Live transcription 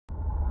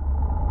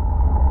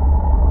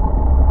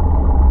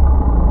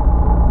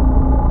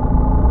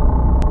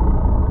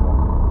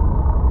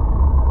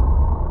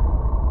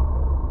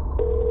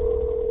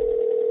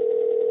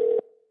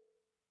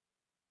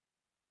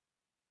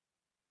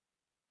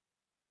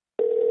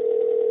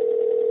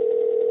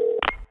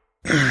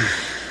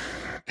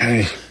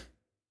Hey.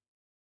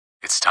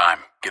 It's time.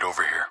 Get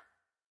over here.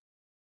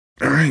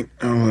 All right,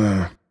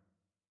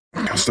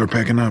 I'll start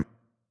packing up.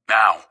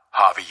 Now,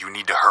 Javi, you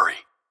need to hurry.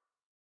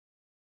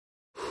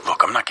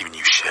 Look, I'm not giving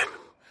you shit,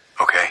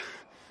 okay?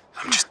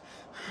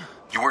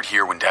 You weren't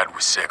here when Dad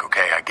was sick,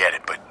 okay? I get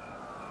it, but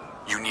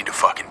you need to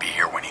fucking be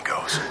here when he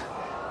goes.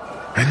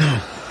 I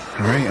know.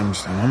 All right, I'm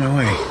on my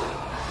way.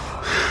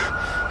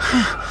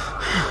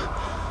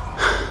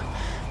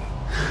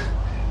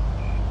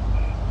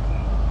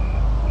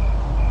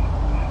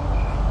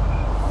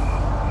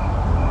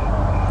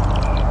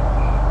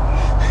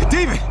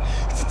 David!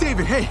 It's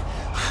David, hey!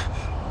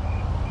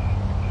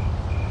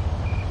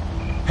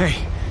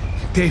 Hey,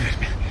 David,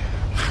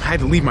 I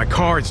had to leave my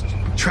car.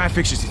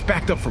 Traffic's just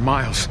backed up for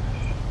miles.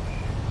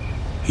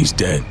 He's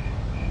dead.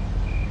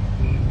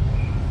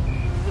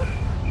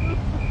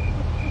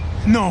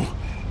 No,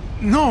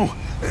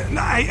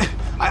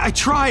 I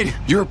tried.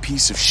 You're a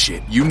piece of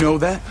shit. You know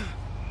that?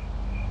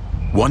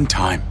 One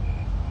time.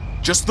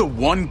 Just the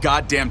one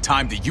goddamn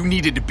time that you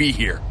needed to be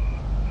here.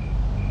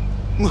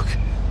 Look,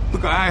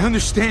 I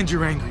understand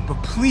you're angry,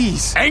 but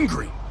please.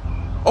 Angry?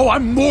 Oh,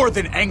 I'm more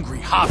than angry,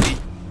 Javi.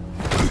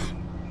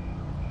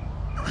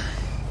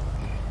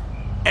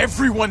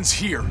 Everyone's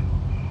here.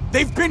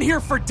 They've been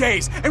here for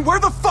days, and where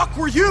the fuck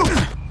were you?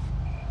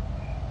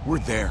 We're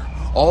there,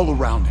 all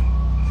around him.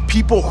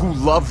 People who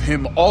love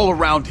him all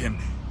around him.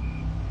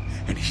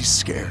 And he's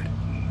scared.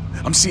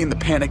 I'm seeing the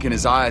panic in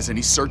his eyes, and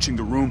he's searching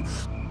the room.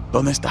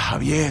 ¿Dónde está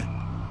Javier?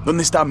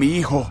 ¿Dónde está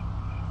mi hijo?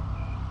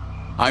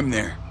 I'm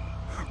there,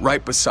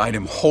 right beside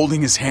him,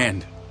 holding his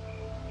hand.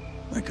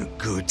 Like a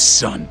good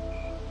son.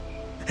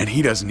 And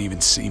he doesn't even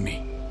see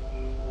me.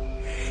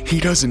 He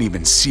doesn't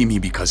even see me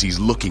because he's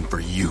looking for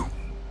you.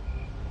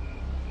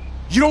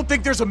 You don't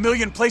think there's a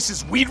million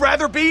places we'd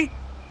rather be?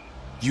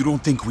 You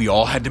don't think we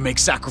all had to make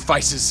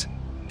sacrifices?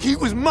 He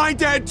was my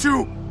dad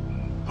too,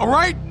 all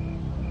right?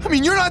 I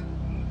mean, you're not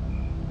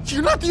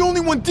the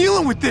only one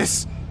dealing with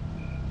this.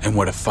 And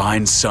what a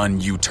fine son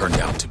you turned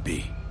out to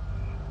be.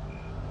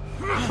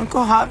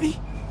 Uncle Javi?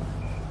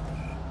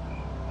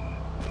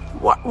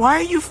 Why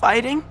are you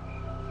fighting?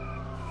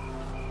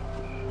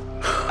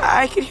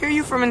 I could hear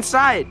you from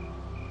inside.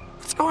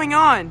 What's going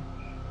on?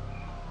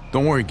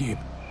 Don't worry, Gabe.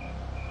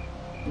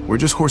 We're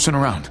just horsing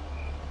around.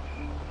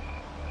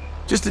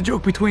 Just a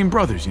joke between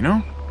brothers, you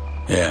know?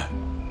 Yeah.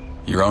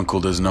 Your uncle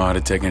doesn't know how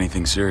to take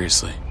anything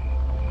seriously.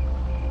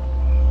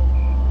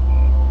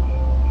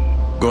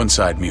 Go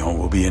inside, mijo.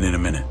 We'll be in a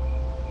minute.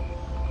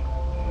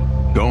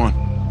 Go on.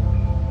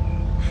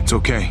 It's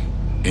okay.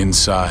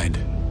 Inside.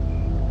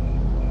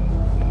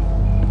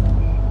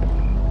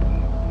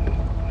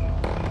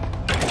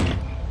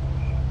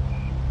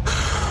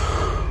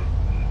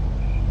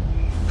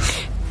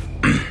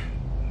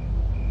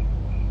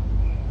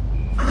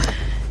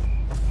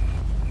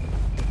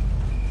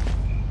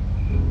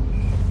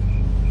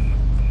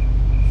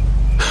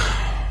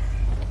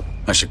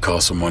 I should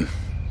call someone.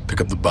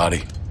 Pick up the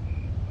body.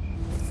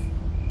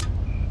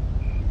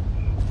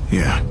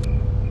 Yeah.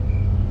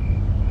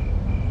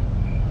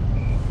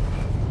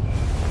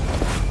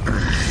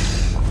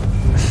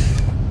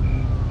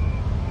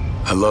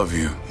 I love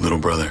you, little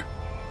brother.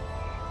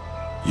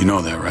 You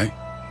know that, right?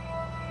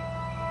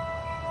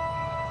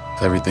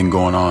 With everything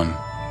going on.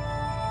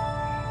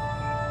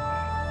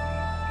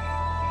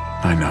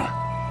 I know.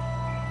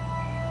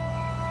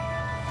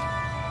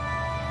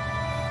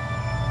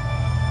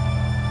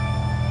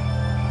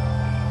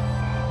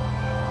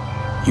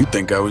 You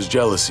think I was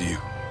jealous of you?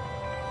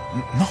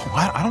 No,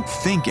 I don't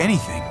think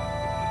anything.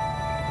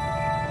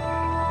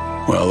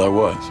 Well, I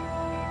was.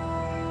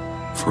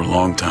 For a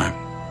long time.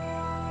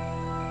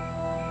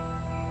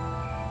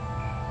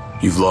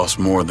 You've lost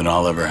more than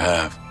I'll ever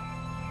have.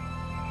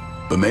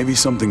 But maybe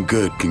something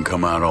good can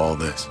come out of all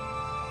this.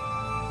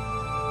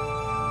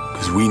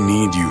 'Cause we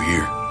need you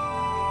here.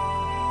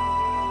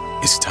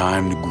 It's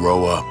time to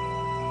grow up.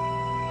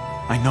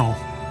 I know.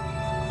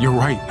 You're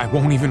right. I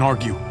won't even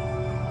argue.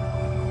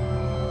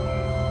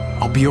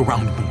 I'll be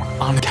around more.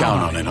 On the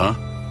Count on it, huh?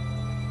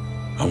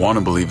 I want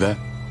to believe that.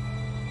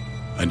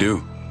 I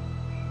do.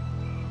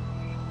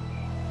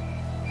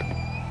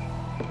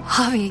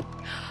 Javi.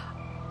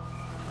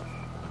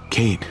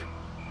 Kate.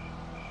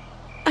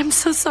 I'm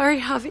so sorry,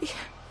 Javi.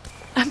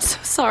 I'm so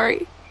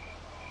sorry.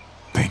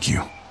 Thank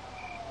you.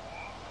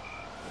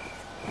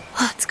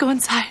 Let's go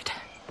inside.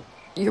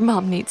 Your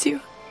mom needs you.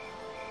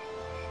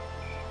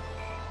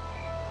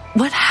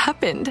 What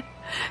happened?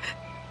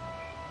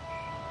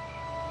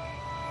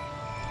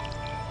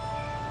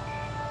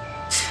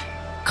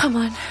 Come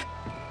on.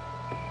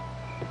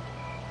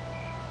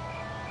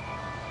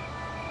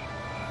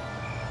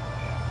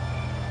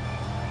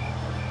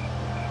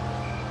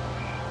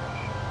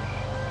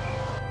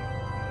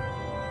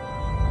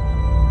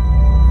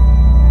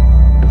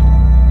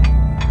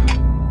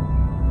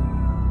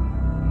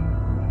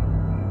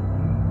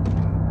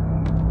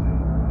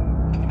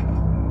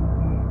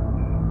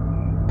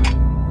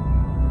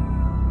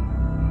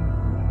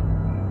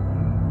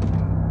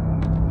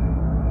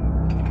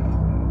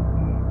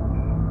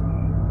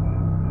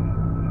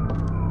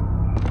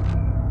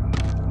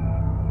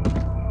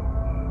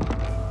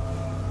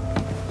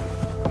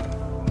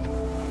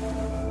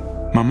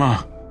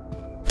 Mama.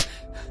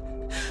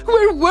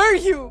 Where were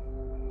you?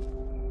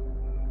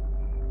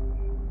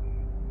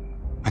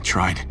 I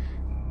tried.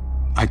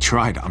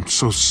 I'm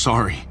so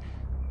sorry.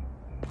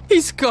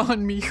 He's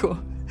gone,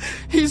 mijo.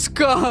 He's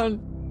gone.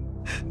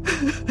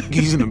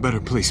 He's in a better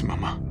place,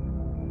 Mama.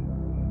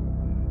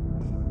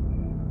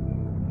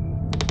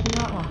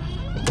 Not long.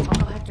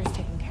 Uncle Hector's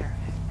taking care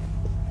of it.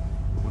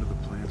 What are the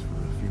plans for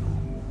the funeral?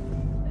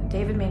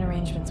 David made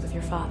arrangements with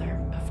your father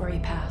before he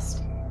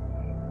passed.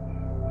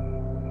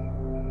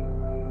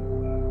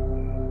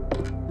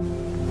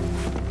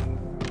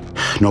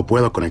 No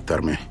puedo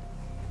conectarme.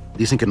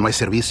 Dicen que no hay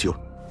servicio.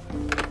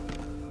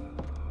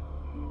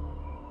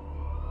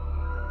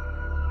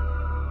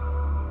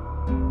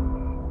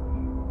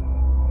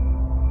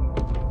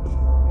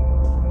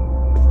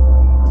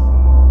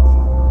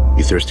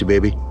 You thirsty,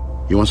 baby?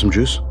 You want some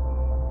juice?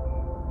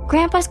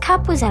 Grandpa's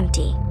cup was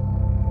empty.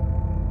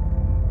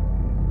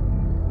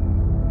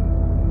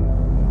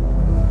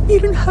 You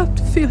don't have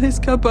to fill his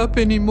cup up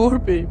anymore,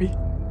 baby.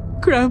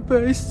 Grandpa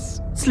is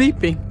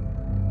sleeping.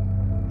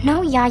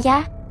 No,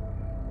 Yaya.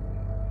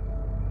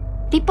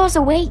 People's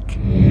awake.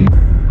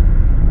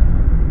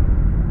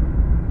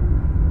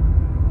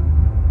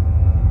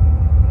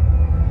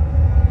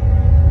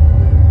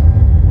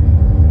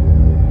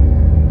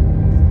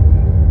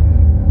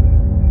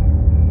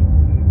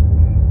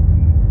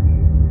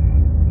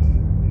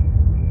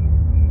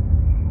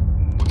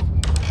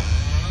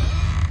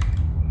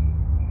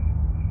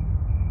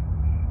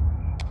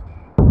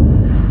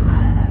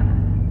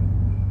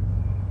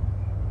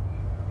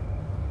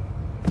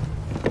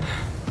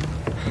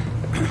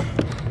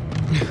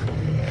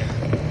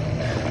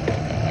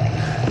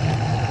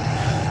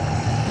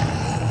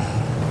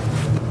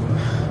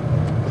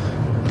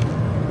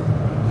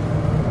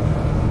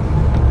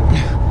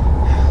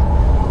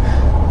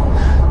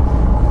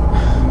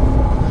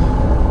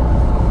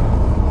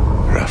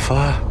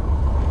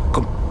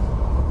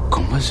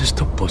 ¿Cómo es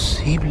esto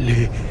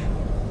posible?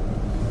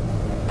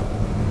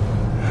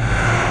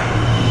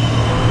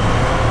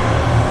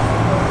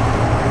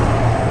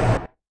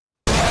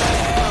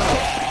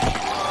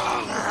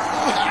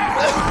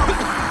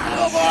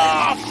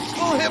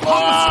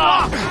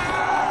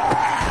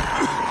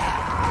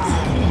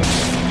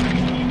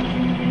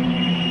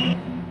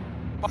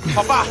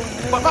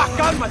 Papá,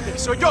 cálmate.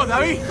 Soy yo,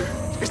 David.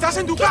 Estás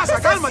en tu casa,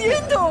 cálmate. ¿Qué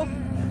estás haciendo?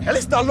 Él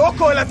está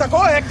loco. Él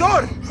atacó a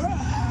Héctor.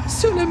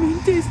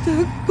 Solamente está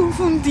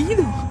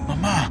confundido.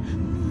 Mamá.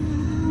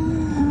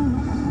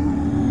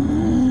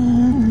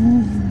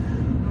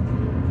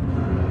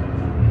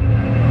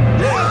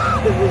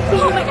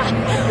 Oh my god!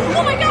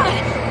 Oh my god!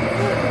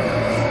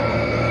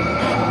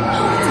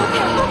 Oh,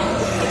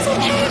 it's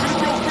okay.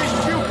 It's okay.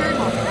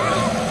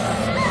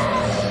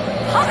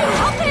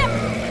 Help him!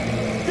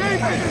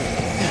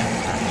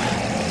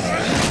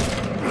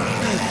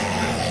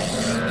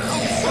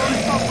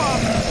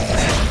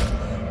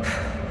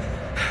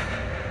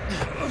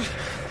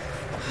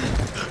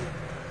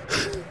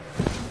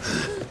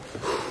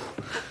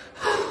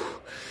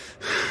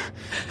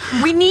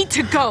 We need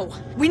to go.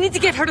 We need to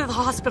get her to the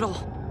hospital.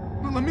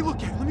 Let me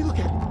look at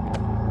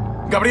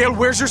it. Gabriel,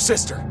 where's your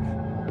sister?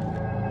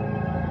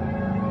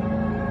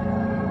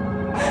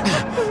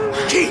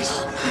 Keys!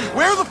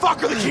 Where the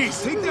fuck are the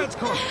keys? Take Dad's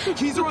car. The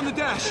keys are on the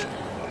dash.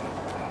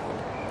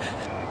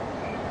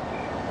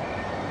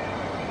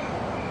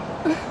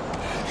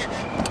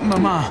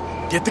 Mama.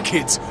 Get the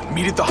kids.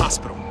 Meet at the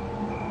hospital.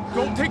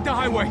 Don't take the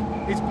highway.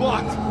 It's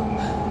blocked.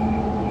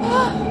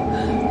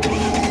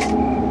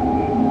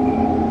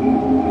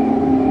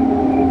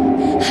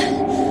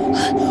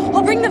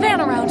 I'll bring the van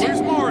around.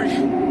 Where's Mari?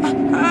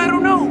 I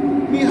don't know.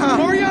 Mija,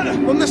 Mariana!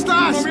 ¿dónde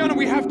estás? Mariana,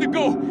 we have to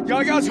go.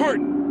 Yaga's hurt.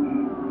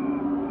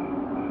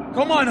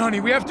 Come on, honey.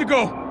 We have to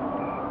go.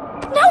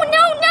 No,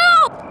 no,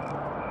 no!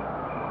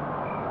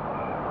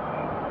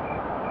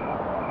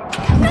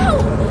 No!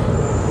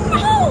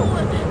 No!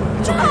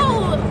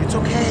 Joe! It's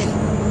okay.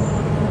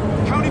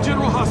 County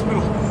General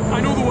Hospital. I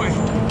know the way.